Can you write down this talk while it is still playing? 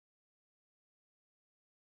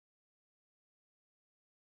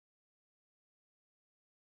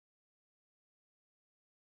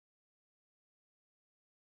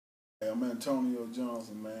Hey, I'm Antonio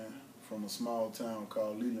Johnson, man, from a small town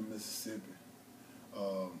called Leland, Mississippi,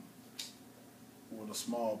 um, with a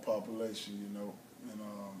small population, and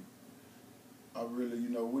I really,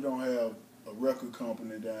 we don't have a record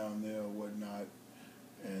company down there or whatnot,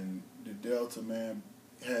 and the Delta, man,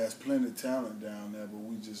 has plenty of talent down there, but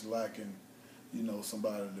we just lacking,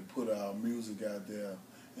 somebody to put our music out there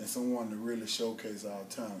and someone to really showcase our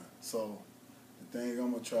talent. So the thing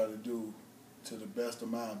I'm going to try to do to the best of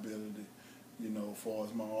my ability, as far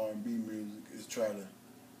as my R&B music, is try to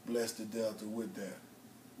bless the Delta with that.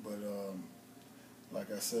 But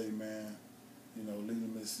like I say, man,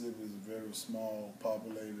 Leland, Mississippi is a very small,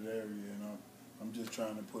 populated area, and I'm just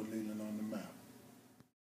trying to put Leland on the map.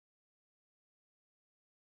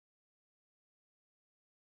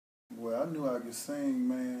 Well, I knew I could sing,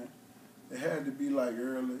 man. It had to be like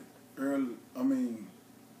early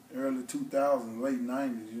 2000s, late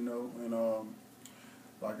 90s, and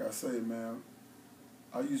like I say, man,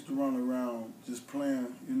 I used to run around just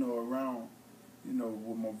playing, around,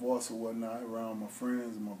 with my voice or whatnot, around my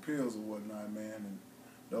friends and my peers or whatnot, man. And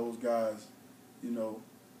those guys,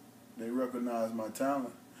 they recognized my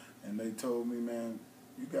talent, and they told me, man,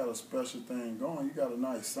 you got a special thing going. You got a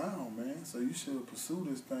nice sound, man. So you should pursue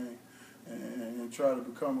this thing and try to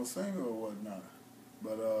become a singer or whatnot.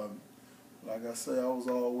 But like I say, I was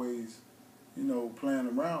always, playing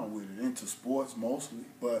around with it, into sports mostly.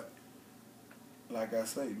 But like I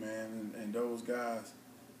say, man, and those guys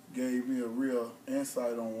gave me a real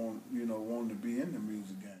insight on, wanting to be in the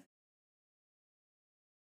music game.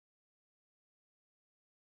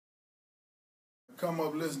 I come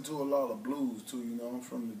up listening to a lot of blues too, I'm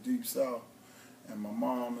from the deep south, and my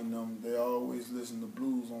mom and them, they always listen to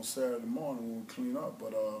blues on Saturday morning when we clean up.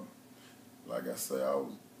 But like I say, I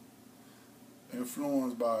was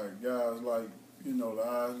influenced by guys like, the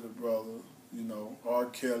Isley Brothers, R.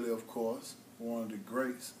 Kelly, of course, one of the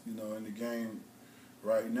greats, in the game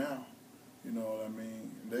right now. You know what I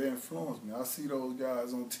mean? They influence me. I see those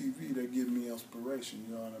guys on TV, they give me inspiration,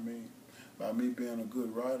 you know what I mean? By me being a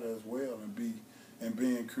good writer as well and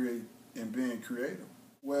being creative.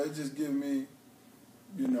 Well, it just gives me,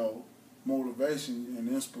 motivation and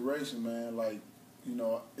inspiration, man, like,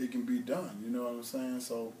 it can be done, you know what I'm saying?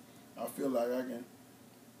 So I feel like I can,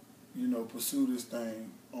 pursue this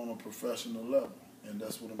thing on a professional level, and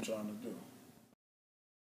that's what I'm trying to do.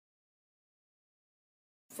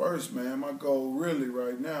 First, man, my goal really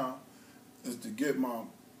right now is to get my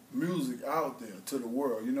music out there to the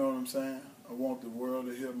world, you know what I'm saying? I want the world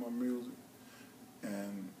to hear my music.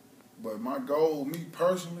 But my goal, me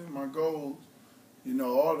personally, my goals,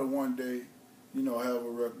 are to one day, have a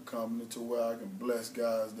record company to where I can bless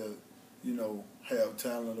guys that, have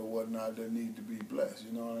talent or whatnot that need to be blessed,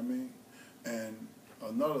 you know what I mean? And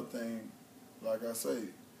another thing, like I say,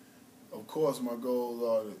 of course my goals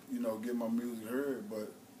are to, get my music heard,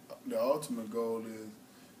 but the ultimate goal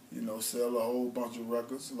is, sell a whole bunch of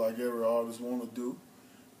records like every artist want to do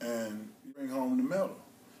and bring home the medal.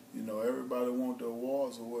 Everybody want the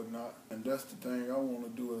awards or whatnot, and that's the thing I want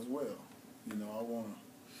to do as well. I want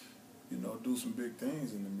to, do some big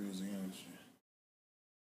things in the music industry.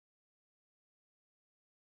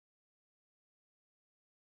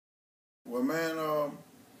 Well, man,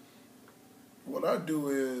 what I do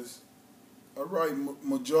is I write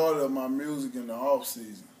majority of my music in the off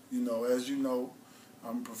season. As you know,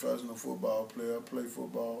 I'm a professional football player. I play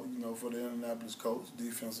football, for the Indianapolis Colts,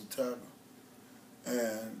 defensive tackle.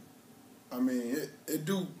 And I mean,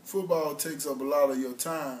 football takes up a lot of your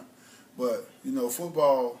time, but,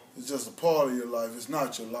 football is just a part of your life. It's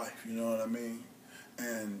not your life, you know what I mean?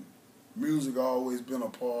 And music always been a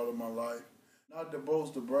part of my life. Not to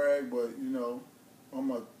boast or brag, but,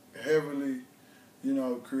 I'm a heavily,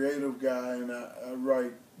 creative guy, and I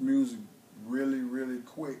write music really, really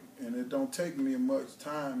quick. And it don't take me much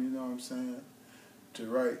time, you know what I'm saying, to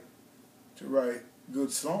write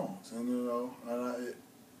good songs. And,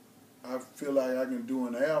 I feel like I can do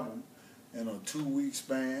an album in a 2-week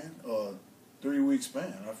span or 3-week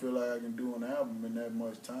span. I feel like I can do an album in that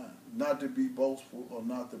much time. Not to be boastful or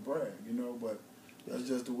not to brag, but that's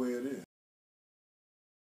just the way it is.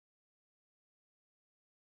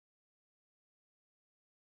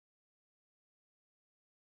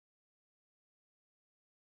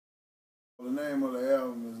 The name of the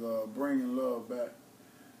album is Bringing Love Back,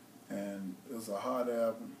 and it's a hot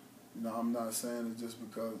album. I'm not saying it just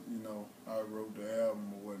because, I wrote the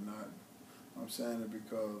album or whatnot. I'm saying it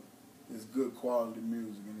because it's good quality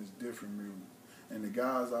music and it's different music. And the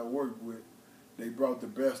guys I worked with, they brought the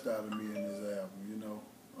best out of me in this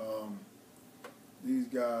album, These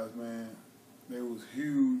guys, man, they was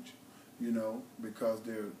huge, you know, because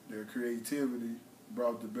their creativity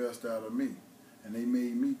brought the best out of me, and they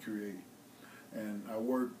made me create. And I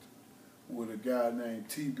worked with a guy named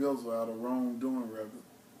T. Bizzle out of Wrong Doing Records.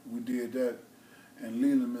 We did that in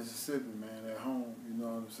Leland, Mississippi, man, at home, you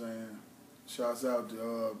know what I'm saying? Shouts out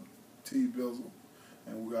to T. Bizzle.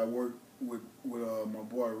 And I worked with my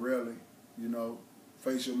boy Relly, you know,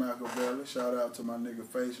 Facial Machiavelli. Shout out to my nigga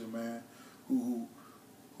Facial, man, who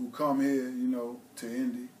come here, you know, to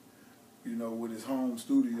Indy, you know, with his home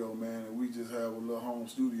studio, man, and we just have a little home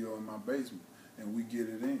studio in my basement, and we get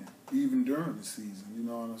it in, even during the season, you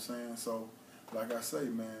know what I'm saying? So, like I say,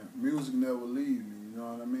 man, music never leaves me, you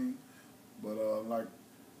know what I mean? But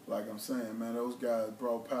like I'm saying, man, those guys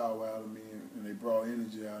brought power out of me, and they brought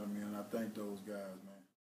energy out of me, and I thank those guys, man.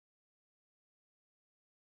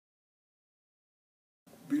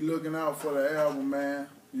 Be looking out for the album, man,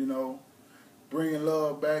 you know. Bringing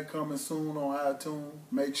Love Back, coming soon on iTunes.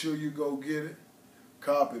 Make sure you go get it.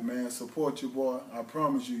 Cop it, man. Support your boy. I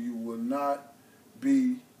promise you, you will not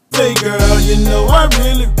be... Say, girl, you know I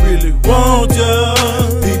really, really want ya.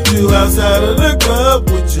 Meet you outside of the club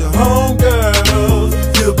with your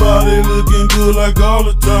homegirls. Your body looking good like all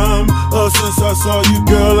the time. Since I saw you,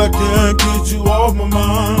 girl, I can't get you off my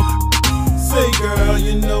mind. Say, girl,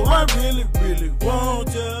 you know I really